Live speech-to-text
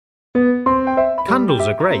Candles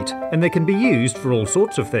are great, and they can be used for all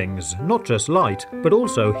sorts of things, not just light, but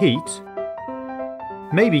also heat,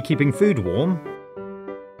 maybe keeping food warm,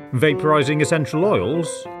 vaporizing essential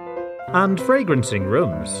oils, and fragrancing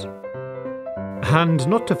rooms. And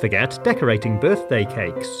not to forget decorating birthday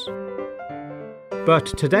cakes. But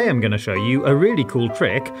today I'm going to show you a really cool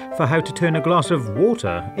trick for how to turn a glass of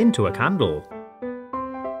water into a candle.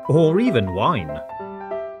 Or even wine.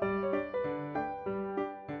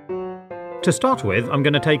 To start with, I'm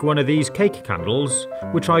going to take one of these cake candles,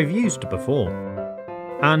 which I've used before.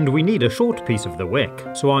 And we need a short piece of the wick,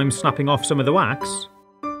 so I'm snapping off some of the wax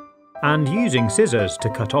and using scissors to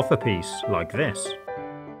cut off a piece, like this.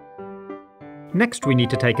 Next we need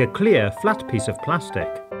to take a clear, flat piece of plastic.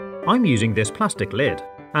 I'm using this plastic lid,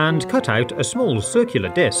 and cut out a small circular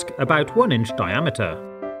disc about 1 inch diameter.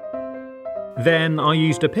 Then I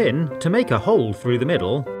used a pin to make a hole through the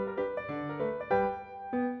middle,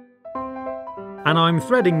 and I'm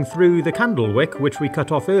threading through the candle wick which we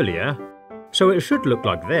cut off earlier, so it should look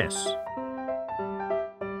like this.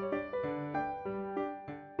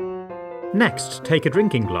 Next, take a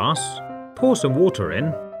drinking glass, pour some water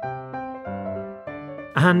in,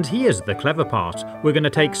 and here's the clever part. We're going to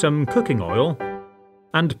take some cooking oil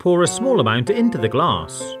and pour a small amount into the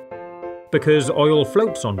glass. Because oil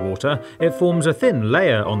floats on water, it forms a thin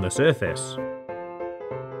layer on the surface.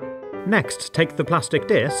 Next, take the plastic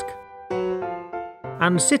disc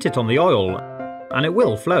and sit it on the oil, and it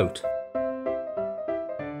will float.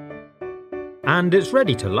 And it's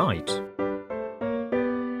ready to light.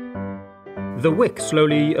 The wick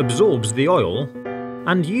slowly absorbs the oil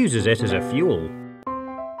and uses it as a fuel.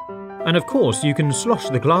 And of course you can slosh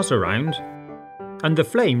the glass around, and the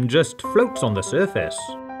flame just floats on the surface.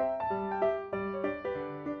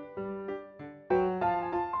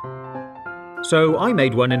 So I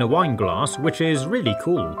made one in a wine glass, which is really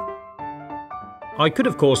cool. I could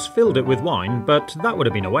of course filled it with wine, but that would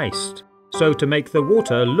have been a waste. So to make the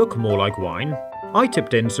water look more like wine, I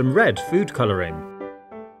tipped in some red food colouring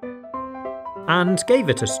and gave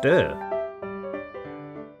it a stir.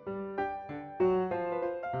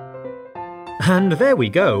 And there we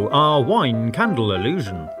go, our wine candle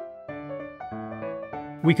illusion.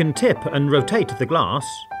 We can tip and rotate the glass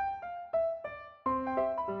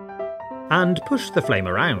and push the flame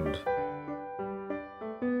around.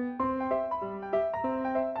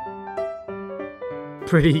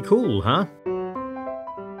 Pretty cool, huh?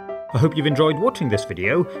 I hope you've enjoyed watching this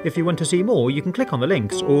video. If you want to see more, you can click on the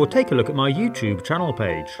links or take a look at my YouTube channel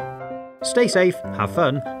page. Stay safe, have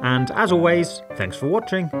fun, and as always, thanks for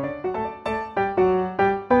watching.